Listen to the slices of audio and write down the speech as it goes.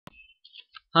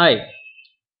Hi,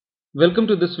 welcome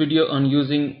to this video on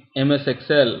using MS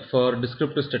Excel for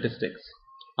descriptive statistics.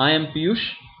 I am Piyush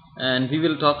and we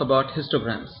will talk about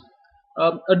histograms.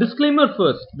 A disclaimer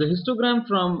first, the histogram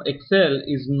from Excel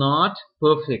is not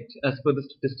perfect as per the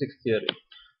statistics theory.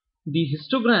 The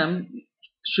histogram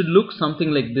should look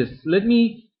something like this. Let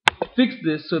me fix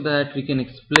this so that we can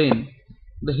explain.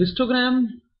 The histogram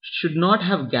should not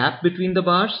have gap between the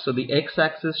bars, so the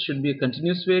x-axis should be a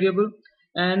continuous variable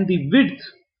and the width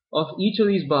of each of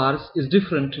these bars is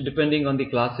different depending on the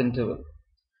class interval.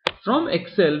 From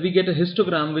Excel we get a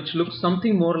histogram which looks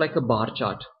something more like a bar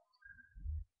chart.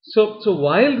 So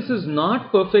while this is not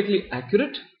perfectly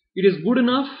accurate, it is good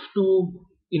enough to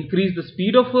increase the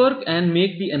speed of work and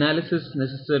make the analysis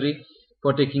necessary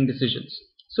for taking decisions.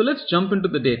 So let's jump into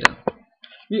the data.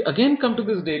 We again come to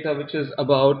this data which is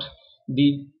about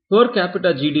the per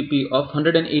capita GDP of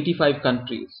 185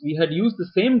 countries. We had used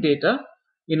the same data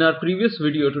in our previous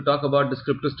video to talk about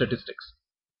descriptive statistics.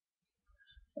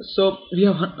 So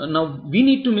we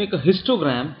need to make a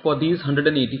histogram for these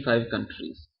 185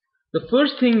 countries. The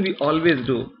first thing we always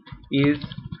do is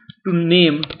to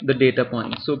name the data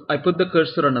points. So I put the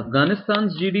cursor on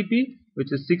Afghanistan's GDP,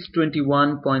 which is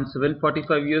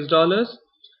 621.745 US dollars.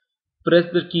 Press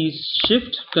the keys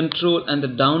Shift, Control and the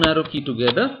down arrow key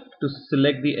together to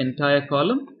select the entire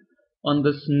column. On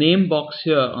this name box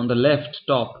here on the left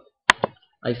top,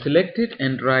 I select it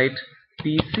and write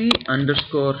PC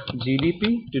underscore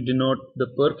GDP to denote the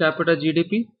per capita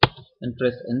GDP and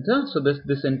press enter. So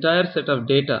this entire set of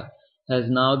data has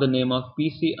now the name of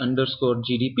PC underscore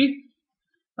GDP.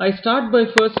 I start by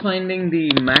first finding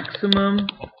the maximum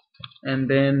and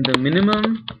then the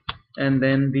minimum and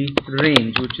then the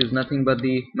range, which is nothing but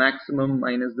the maximum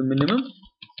minus the minimum.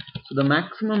 So the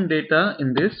maximum data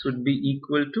in this would be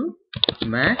equal to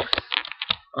max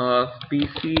of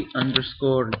PC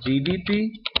underscore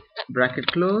GDP bracket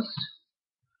closed.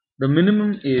 The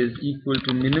minimum is equal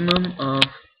to minimum of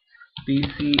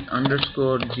PC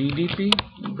underscore GDP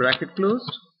bracket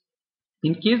closed.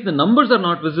 In case the numbers are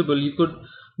not visible, you could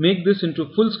make this into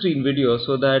full screen video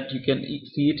so that you can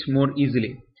see it more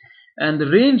easily. And the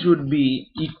range would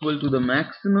be equal to the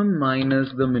maximum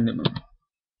minus the minimum.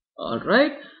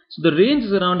 Alright, so the range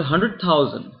is around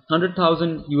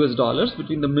 100,000 US dollars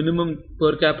between the minimum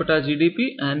per capita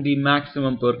GDP and the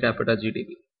maximum per capita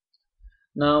GDP.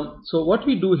 Now, so what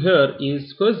we do here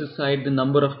is first decide the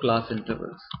number of class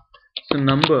intervals. So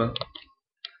number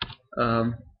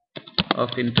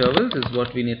of intervals is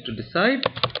what we need to decide.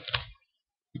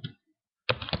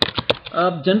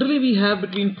 Generally we have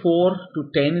between 4 to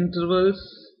 10 intervals.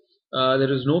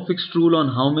 There is no fixed rule on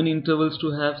how many intervals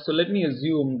to have, so let me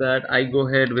assume that I go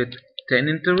ahead with 10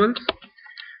 intervals.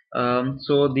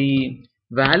 So the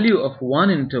value of one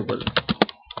interval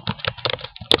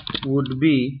would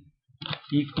be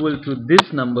equal to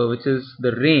this number, which is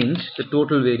the range, the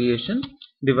total variation,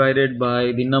 divided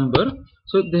by the number.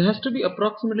 So there has to be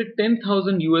approximately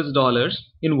 10,000 US dollars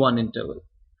in one interval.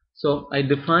 So I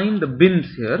define the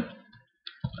bins here,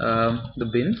 the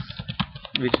bins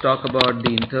which talk about the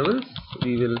intervals.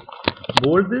 We will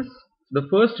bold this. The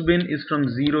first bin is from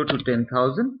 0 to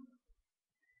 10,000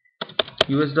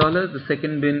 US dollars. The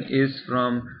second bin is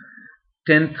from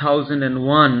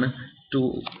 10,001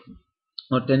 to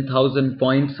or 10,000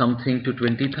 point something to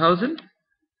 20,000,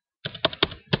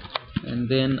 and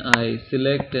then I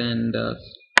select and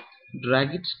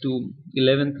drag it to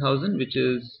 11,000, which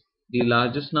is the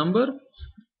largest number.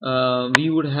 We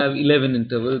would have 11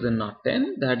 intervals and not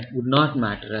 10. That would not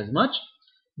matter as much.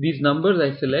 These numbers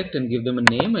I select and give them a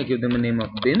name. I give them a name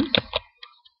of bins,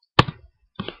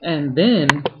 and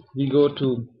then we go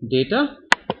to data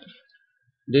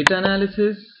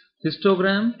analysis,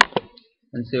 histogram,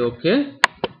 and say OK.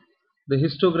 The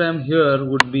histogram here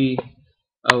would be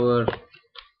our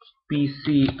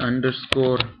PC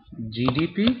underscore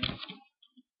GDP.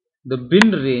 The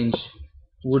bin range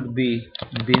would be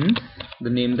bins, the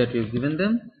name that we've given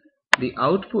them. The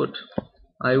output,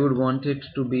 I would want it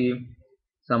to be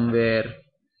somewhere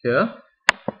here,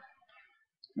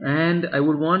 and I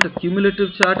would want a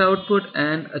cumulative chart output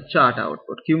and a chart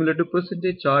output. Cumulative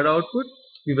percentage, chart output.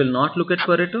 We will not look at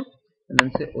Pareto, and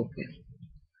then say OK.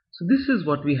 So this is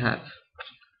what we have.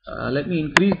 Let me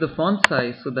increase the font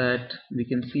size so that we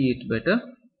can see it better.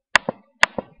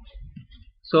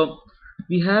 So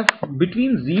we have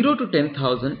between 0 to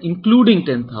 10,000, including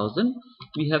 10,000,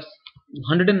 we have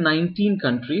 119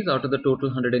 countries out of the total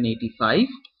 185,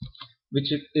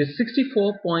 which is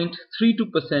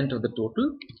 64.32% of the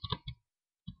total.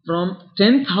 From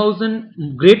 10,000,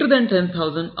 greater than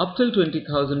 10,000 up till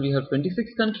 20,000, we have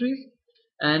 26 countries,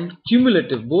 and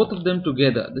cumulative, both of them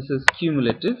together. This is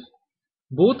cumulative,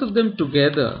 both of them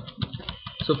together.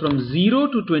 So from 0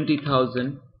 to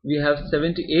 20,000 we have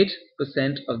 78%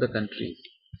 of the countries.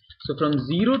 So from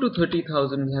 0 to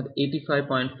 30,000 we have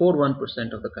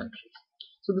 85.41% of the countries.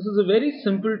 So this is a very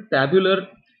simple tabular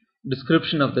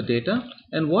description of the data,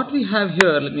 and what we have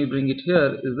here, let me bring it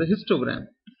here, is the histogram.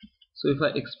 So if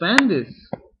I expand this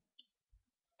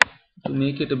to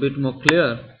make it a bit more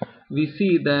clear, we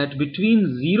see that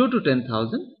between 0 to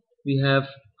 10,000 we have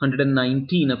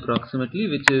 119 approximately,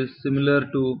 which is similar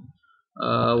to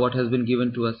what has been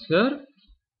given to us here.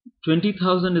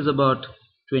 20,000 is about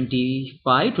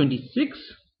 25, 26.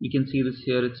 You can see this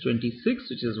here, it's 26,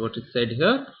 which is what is said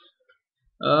here.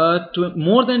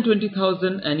 More than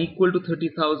 20,000 and equal to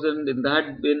 30,000, in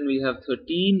that bin we have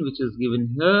 13, which is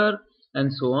given here,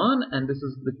 and so on. And this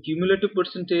is the cumulative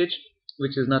percentage,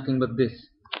 which is nothing but this.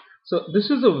 So this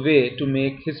is a way to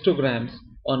make histograms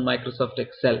on Microsoft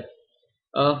Excel.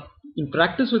 In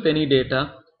practice with any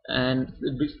data, and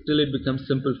still it becomes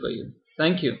simple for you.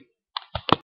 Thank you.